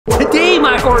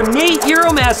my ornate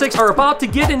uromastyx are about to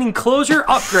get an enclosure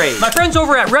upgrade. My friends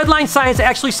over at Redline Science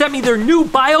actually sent me their new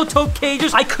biotope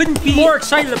cages. I couldn't be more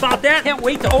excited about that. Can't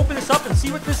wait to open this up and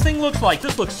see what this thing looks like.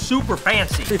 This looks super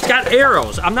fancy. It's got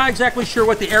arrows. I'm not exactly sure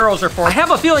what the arrows are for. I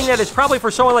have a feeling that it's probably for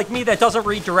someone like me that doesn't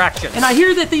read directions. And I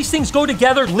hear that these things go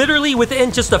together literally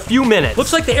within just a few minutes.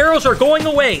 Looks like the arrows are going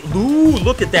away. Ooh,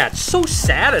 look at that. So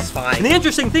satisfying. And the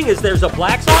interesting thing is there's a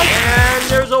black side and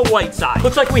there's a white side.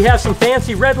 Looks like we have some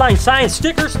fancy Redline Science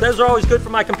stickers. Those are always good for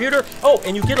my computer. Oh,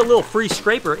 and you get a little free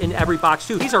scraper in every box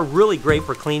too. These are really great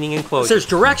for cleaning enclosures. There's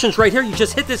directions right here. You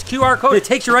just hit this QR code. It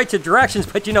takes you right to directions,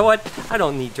 but you know what? I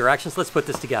don't need directions. Let's put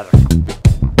this together.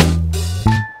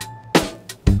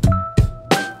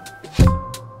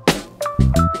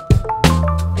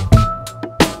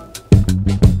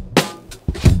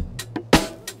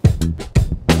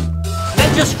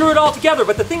 Just screw it all together.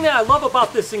 But the thing that I love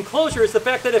about this enclosure is the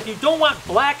fact that if you don't want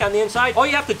black on the inside, all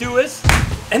you have to do is,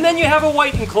 and then you have a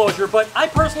white enclosure, but I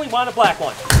personally want a black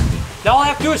one. Now all I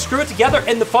have to do is screw it together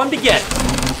and the fun begins.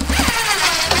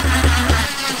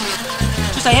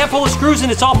 Just a handful of screws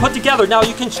and it's all put together. Now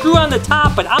you can screw on the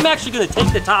top, but I'm actually gonna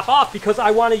take the top off because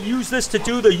I wanna use this to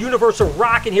do the universal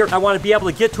rock in here. I wanna be able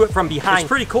to get to it from behind. It's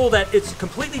pretty cool that it's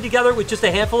completely together with just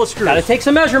a handful of screws. Gotta take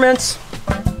some measurements.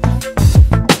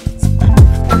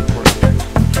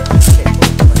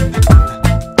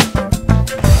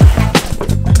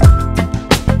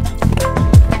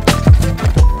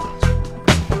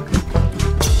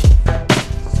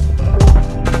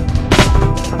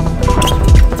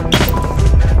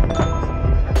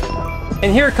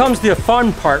 And here comes the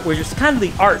fun part, which is kind of the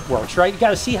artworks, right? You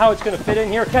gotta see how it's gonna fit in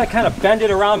here. You gotta kind of bend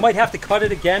it around. Might have to cut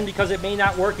it again because it may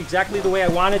not work exactly the way I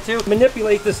want it to.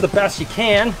 Manipulate this the best you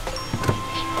can.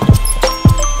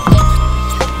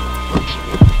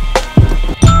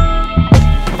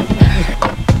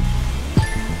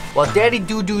 While Daddy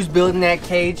Doo-Doo's building that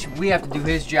cage, we have to do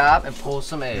his job and pull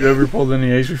some eggs. You ever pulled any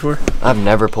eggs before? I've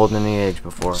never pulled any eggs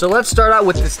before. So let's start out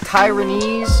with this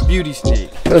Taiwanese beauty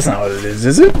snake. That's not what it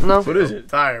is it? No. What is it?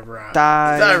 Thyroids.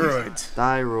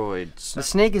 Thyroids. The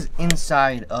snake is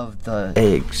inside of the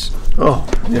eggs. Oh,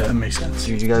 yeah, that makes sense.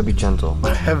 Dude, you gotta be gentle.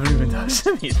 I haven't even touched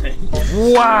anything.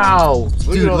 Wow!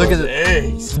 Dude, look at the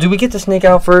eggs. Do we get the snake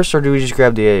out first or do we just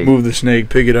grab the egg? Move the snake,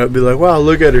 pick it up, be like, wow,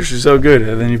 look at her, she's so good.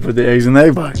 And then you put the eggs in the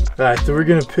egg box. Alright, so we're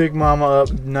gonna pick Mama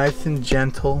up nice and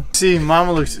gentle. See,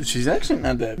 Mama looks, she's actually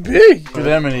not that big for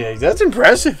that many eggs. That's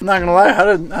impressive. I'm not gonna lie, I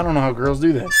don't know how girls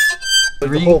do that.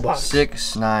 3,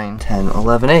 6, 9, 10,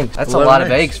 11 eggs. That's 11 a lot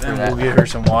of eggs for that. We'll get her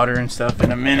some water and stuff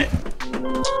in a minute.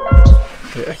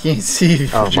 I can't see.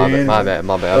 Oh, my bad.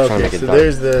 I was trying to make it so dark.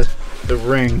 there's the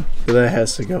ring, so that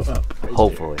has to go up.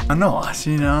 Hopefully. I know, I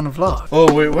seen it on the vlog.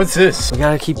 Oh, wait, what's this? We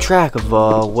gotta keep track of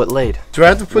what laid. Do I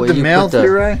have to put the male to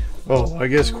right? Oh, I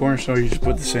guess cornerstone, you just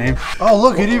put the same. Oh,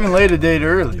 look, it even laid a date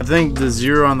early. I think the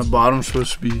 0 on the bottom is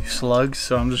supposed to be slugs,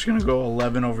 so I'm just gonna go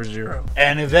 11/0.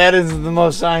 And if that isn't the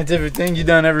most scientific thing you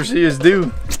done ever see us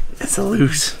do, it's a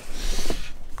loose.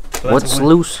 So what's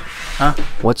loose? Huh?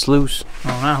 What's loose?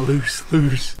 Oh, not loose.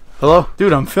 Hello?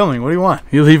 Dude, I'm filming. What do you want?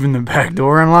 You leaving the back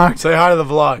door unlocked? Say hi to the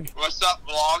vlog. What's up,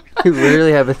 vlog? You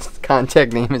literally have a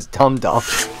contact name as Dum Dum.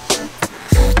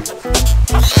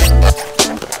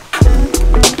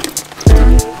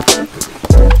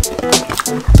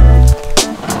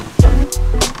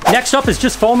 Next up is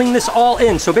just foaming this all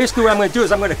in. So basically what I'm gonna do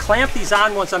is I'm gonna clamp these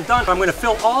on once I'm done. I'm gonna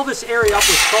fill all this area up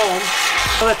with foam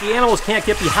so that the animals can't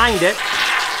get behind it.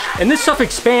 And this stuff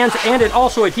expands and it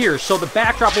also adheres. So the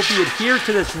backdrop will be adhered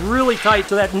to this really tight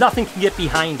so that nothing can get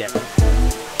behind it.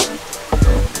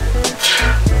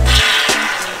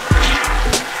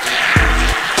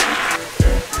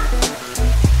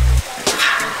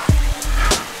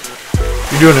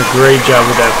 You're doing a great job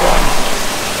with that one.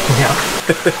 Yeah.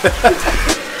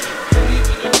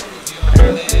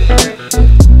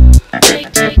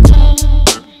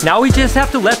 Now we just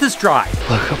have to let this dry.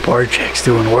 Look how Barczyk's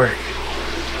doing work.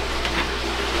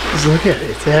 Just look at it,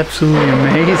 it's absolutely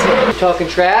amazing. Talking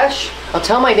trash? I'll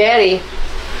tell my daddy.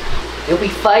 He'll be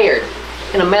fired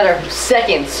in a matter of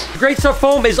seconds. The Great Stuff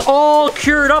foam is all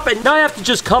cured up and now I have to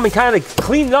just come and kind of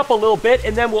clean it up a little bit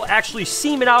and then we'll actually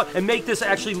seam it out and make this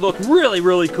actually look really,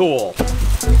 really cool.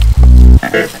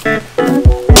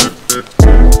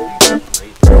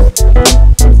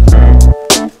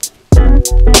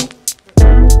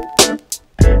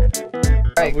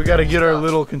 We gotta get our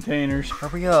little containers.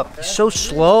 Hurry up. It's so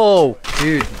slow.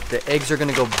 Dude, the eggs are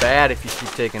gonna go bad if you keep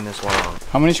taking this long.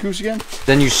 How many scoops again?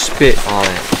 Then you spit on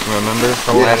it. Remember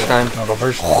from last time? I'll go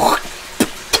first.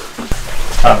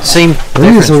 Same I think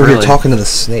difference, it's over really. here talking to the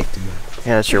snake, dude.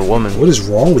 Yeah, that's your woman. What is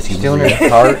wrong with you? Stealing her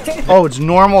cart. Oh, it's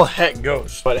normal het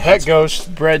ghost. But het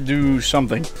ghost bred do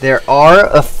something. There are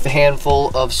a handful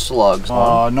of slugs.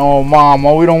 Oh, no, Mom.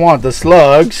 Oh, we don't want the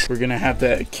slugs. We're going to have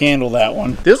to candle that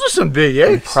one. Those are some big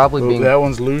eggs. Probably being... That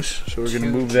one's loose, so we're going to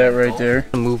move that right there.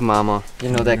 Move Mama. You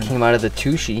know, that came out of the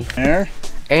tushy. There.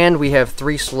 And we have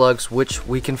 3 slugs, which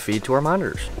we can feed to our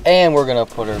monitors. And we're gonna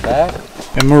put her back.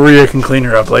 And Maria can clean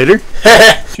her up later.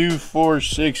 2, 4,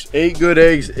 6, 8 good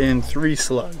eggs and 3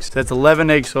 slugs. That's 11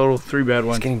 eggs total, 3 bad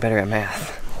ones. It's getting better at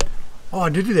math. Oh, I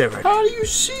did do that right. How are you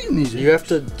seeing these eggs? You have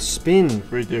to spin.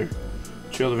 Right there.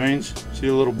 See all the veins? See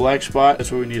the little black spot?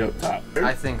 That's what we need up top.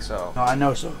 I think so. No, I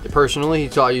know so. Personally, he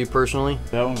taught you personally?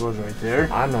 That one goes right there.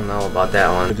 I don't know about that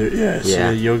one. Yeah, see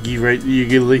the yogi right, the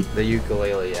ukulele. The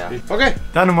ukulele, yeah. Okay,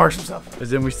 time to mark some stuff. Because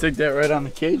then we stick that right on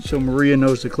the cage so Maria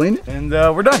knows to clean it. And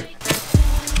we're done.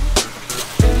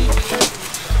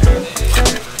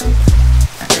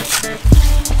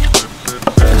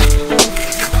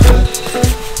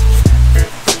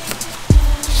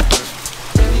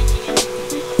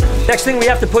 Next thing, we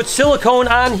have to put silicone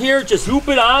on here. Just hoop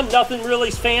it on, nothing really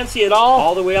fancy at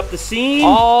all the way up the seam,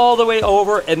 all the way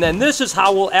over, and then this is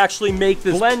how we'll actually make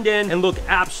this blend in and look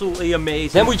absolutely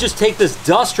amazing. Then we just take this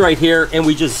dust right here and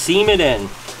we just seam it in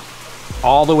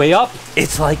all the way up.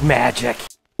 It's like magic.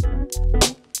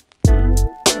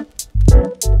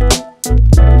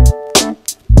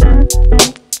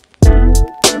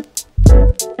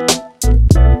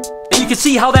 You can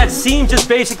see how that seam just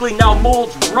basically now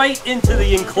molds right into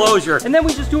the enclosure. And then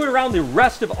we just do it around the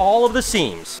rest of all of the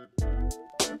seams.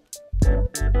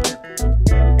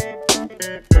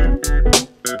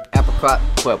 Apricot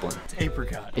Pueblan.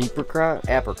 Apricot. Apricot?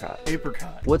 Apricot.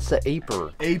 Apricot. What's the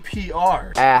aper?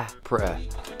 APR. Apra.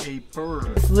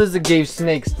 Aper. This lizard gave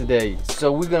snakes today,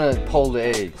 so we're gonna pull the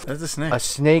eggs. That's a snake. A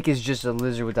snake is just a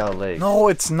lizard without legs. No,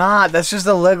 it's not. That's just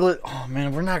a leglet. Oh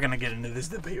man, we're not gonna get into this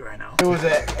debate right now. It was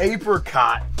an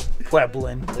apricot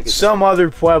Pueblan. Some other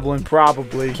Pueblan,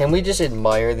 probably. Can we just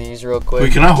admire these real quick?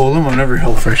 Wait, can I hold them? I've never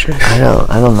held fresh eggs.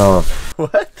 I don't know.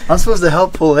 What? I'm supposed to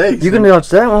help pull eggs. You can touch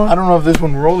that one. I don't know if this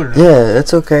one rolled or not. Yeah,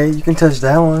 that's okay. You can touch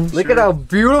that one. Look at how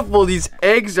beautiful these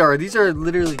eggs are. These are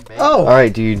literally made. Oh. All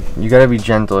right, dude. You gotta be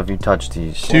gentle if you touch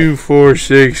these. 2, 4,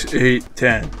 6, 8,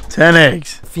 10. 10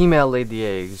 eggs. Female laid the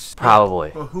eggs.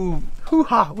 Probably. Well, who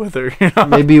hot with her? You know?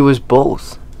 Maybe it was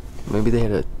both. Maybe they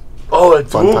had a... Oh, a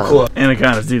dual club.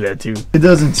 Anacondas do that too. It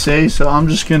doesn't say, so I'm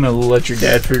just gonna let your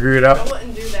dad figure it out. I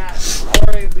wouldn't do that.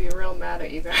 Lori would be real mad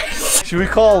at you guys. Should we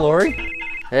call Lori?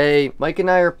 Hey, Mike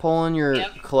and I are pulling your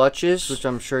clutches, which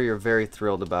I'm sure you're very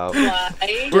thrilled about.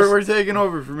 We're taking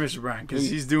over for Mr. Brian because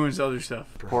he's doing his other stuff.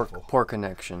 Poor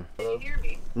connection. Can you hear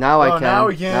me? Now I can. Now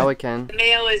we can. Now I can. The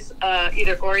mail is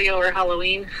either Oreo or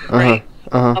Halloween, right?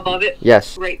 Above it?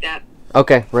 Yes. Write that.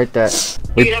 Okay, write that.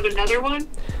 Do you have another one?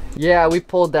 Yeah, we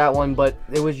pulled that one, but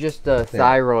it was just a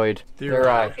thyroid. They're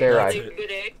right. Good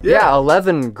egg. Yeah,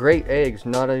 11 great eggs,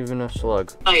 not even a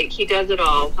slug. Like, he does it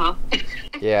all, huh?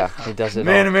 Yeah, he does it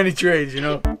Man all. of many trades, you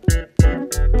know.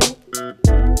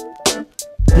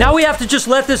 Now we have to just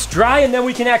let this dry and then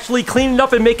we can actually clean it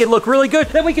up and make it look really good.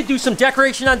 Then we can do some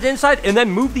decoration on the inside and then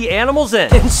move the animals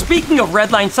in. And speaking of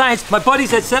Redline Science, my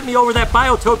buddies that sent me over that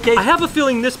biotope cage, I have a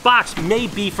feeling this box may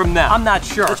be from them. I'm not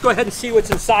sure. Let's go ahead and see what's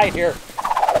inside here.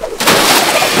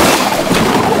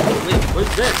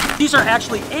 What's this? These are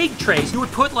actually egg trays. You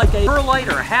would put like a perlite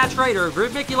or a hatchite or a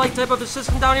vermiculite type of a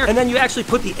system down here, and then you actually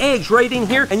put the eggs right in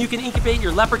here, and you can incubate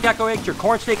your leopard gecko eggs, your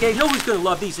corn snake eggs. You know who's gonna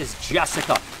love these is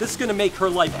Jessica. This is gonna make her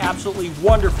life absolutely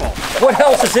wonderful. What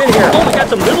else is in here? Oh, we got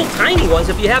some little tiny ones.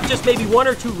 If you have just maybe 1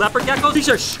 or 2 leopard geckos, these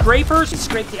are scrapers. You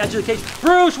scrape the edge of the cage.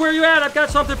 Bruce, where you at? I've got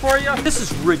something for you. This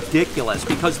is ridiculous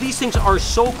because these things are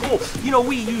so cool. You know,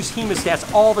 we use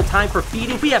hemostats all the time for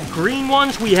feeding. We have green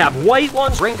ones, we have white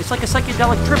ones. It's like a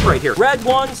psychedelic trip right here. Red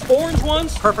ones, orange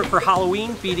ones, perfect for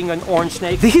Halloween, feeding an orange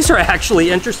snake. These are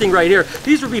actually interesting right here.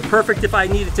 These would be perfect if I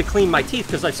needed to clean my teeth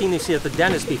because I've seen these at the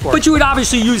dentist before. But you would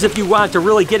obviously use if you wanted to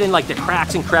really get in like the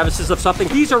cracks and crevices of something.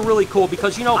 These are really cool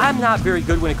because, you know, I'm not very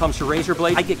good when it comes to razor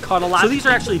blades. I get cut a lot. So these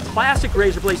are actually plastic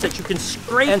razor blades that you can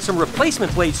scrape, and some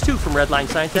replacement blades too from Redline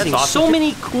Science. That's awesome. So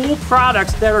many cool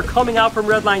products that are coming out from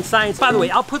Redline Science. By the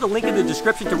way, I'll put a link in the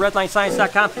description to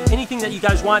redlinescience.com. Anything that you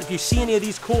guys want, if you see any of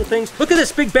these cool things. Look at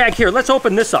this big bag here. Let's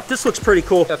open this up. This looks pretty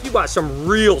cool. If you want some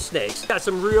real snakes, got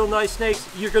some real nice snakes,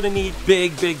 you're gonna need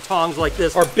big tongs like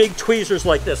this or big tweezers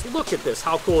like this. Look at this.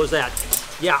 How cool is that?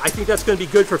 Yeah, I think that's gonna be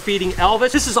good for feeding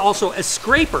Elvis. This is also a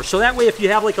scraper, so that way if you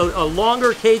have like a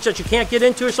longer cage that you can't get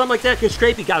into or something like that, you can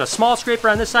scrape. You got a small scraper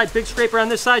on this side, big scraper on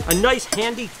this side, a nice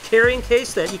handy carrying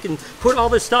case that you can put all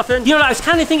this stuff in. You know, I was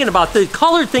kind of thinking about the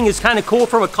color thing is kind of cool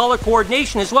from a color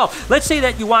coordination as well. Let's say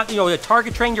that you want, you know, to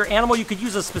target train your animal, you could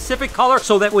use a specific color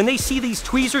so that when they see these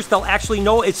tweezers, they'll actually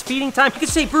know it's feeding time. You could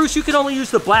say, Bruce, you can only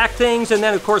use the black things, and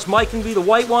then of course Mike can be the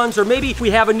white ones, or maybe if we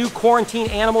have a new quarantine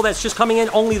animal that's just coming in,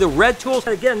 only the red tools.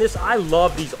 And again, I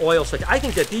love these oil slick. I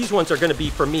think that these ones are gonna be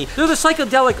for me. They're the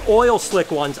psychedelic oil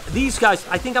slick ones. These guys,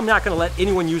 I think I'm not gonna let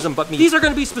anyone use them but me. These are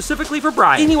gonna be specifically for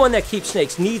Brian. Anyone that keeps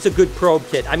snakes needs a good probe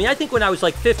kit. I mean, I think when I was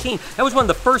like 15, that was one of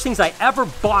the first things I ever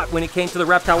bought when it came to the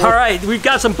reptile world. All right, we've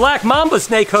got some black mamba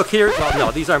snake hook here. Well,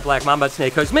 no, these aren't black mamba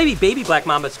snake hooks. Maybe baby black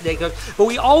mamba snake hooks, but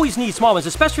we always need small ones,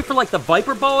 especially for like the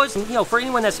viper boas. And, you know, for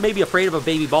anyone that's maybe afraid of a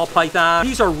baby ball python,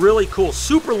 these are really cool,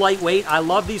 super lightweight. I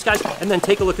love these guys. And then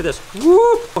take a look at this.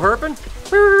 Whoop, herping.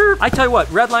 I tell you what,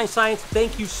 Redline Science,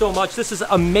 thank you so much. This is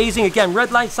amazing. Again,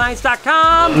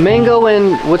 redlinescience.com. Mango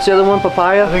and what's the other one?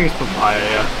 Papaya? I think it's papaya,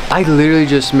 yeah. I literally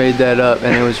just made that up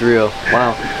and it was real.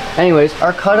 Wow. Anyways,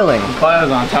 our cuddling.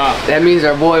 Papaya's on top. That means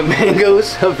our boy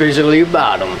Mango's officially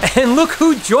bottom. And look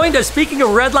who joined us. Speaking of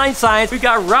Redline Science, we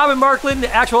got Robin Markland,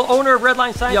 the actual owner of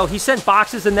Redline Science. Yo, he sent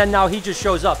boxes and then now he just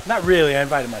shows up. Not really, I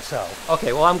invited myself.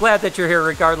 Okay, well, I'm glad that you're here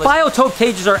regardless. Biotope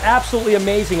cages are absolutely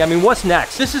amazing. I mean, what's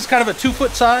next? This is kind of a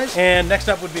 2-foot size, and next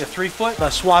up would be a 3-foot. A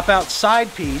swap out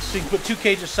side piece, so you can put 2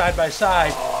 cages side by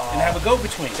side and have a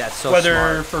go-between. That's so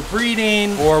whether smart. for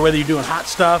breeding or whether you're doing hot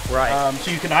stuff. Right.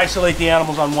 So you can isolate the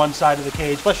animals on one side of the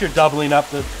cage, plus you're doubling up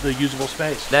the usable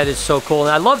space. That is so cool.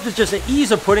 And I love just the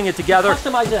ease of putting it together.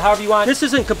 Customize it however you want. This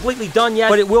isn't completely done yet,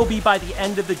 but it will be by the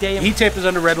end of the day. Heat tape is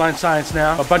under Redline Science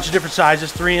now. A bunch of different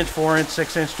sizes, 3-inch, 4-inch,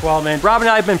 6-inch, 12-inch. Rob and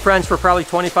I have been friends for probably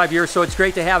 25 years, so it's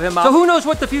great to have him out. So who knows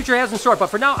what the future has in store, but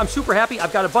for now, I'm super happy.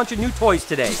 I've got a bunch of new toys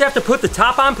today. Just have to put the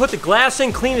top on, put the glass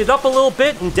in, clean it up a little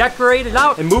bit, and decorate it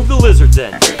out, and move the lizards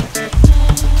in.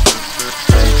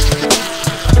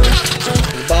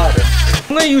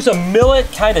 I'm gonna use a millet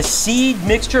kind of seed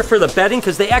mixture for the bedding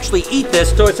because they actually eat this,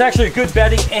 so it's actually a good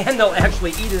bedding, and they'll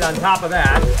actually eat it on top of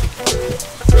that.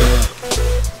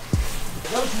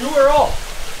 That was new or old?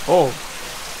 Oh,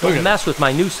 Don't mess with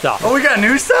my new stuff. Oh, we got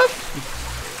new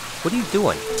stuff? What are you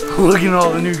doing? Look at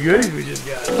all the new goodies we just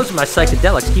got. Those are my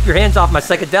psychedelics. Keep your hands off my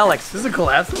psychedelics. This is a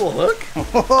collapsible hook?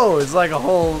 Whoa, it's like a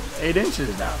whole 8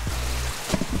 inches now.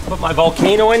 Put my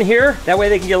volcano in here. That way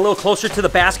they can get a little closer to the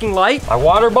basking light. My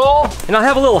water bowl. And I'll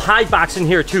have a little hide box in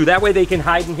here too. That way they can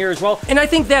hide in here as well. And I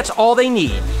think that's all they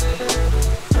need.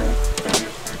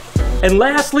 And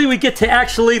lastly, we get to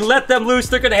actually let them loose.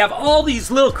 They're gonna have all these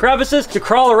little crevices to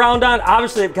crawl around on.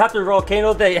 Obviously, they've got their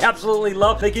volcano they absolutely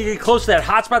love. They can get close to that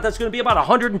hot spot that's gonna be about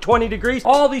 120 degrees.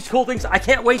 All these cool things. I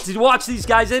can't wait to watch these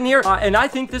guys in here. And I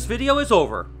think this video is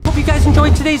over. Hope you guys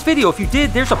enjoyed today's video. If you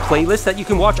did, there's a playlist that you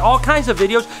can watch all kinds of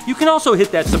videos. You can also hit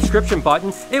that subscription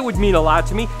button. It would mean a lot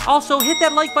to me. Also, hit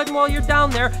that like button while you're down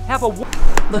there. Have a...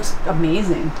 Looks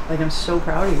amazing. Like, I'm so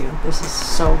proud of you. This is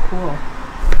so cool.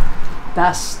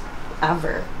 Best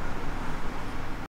ever.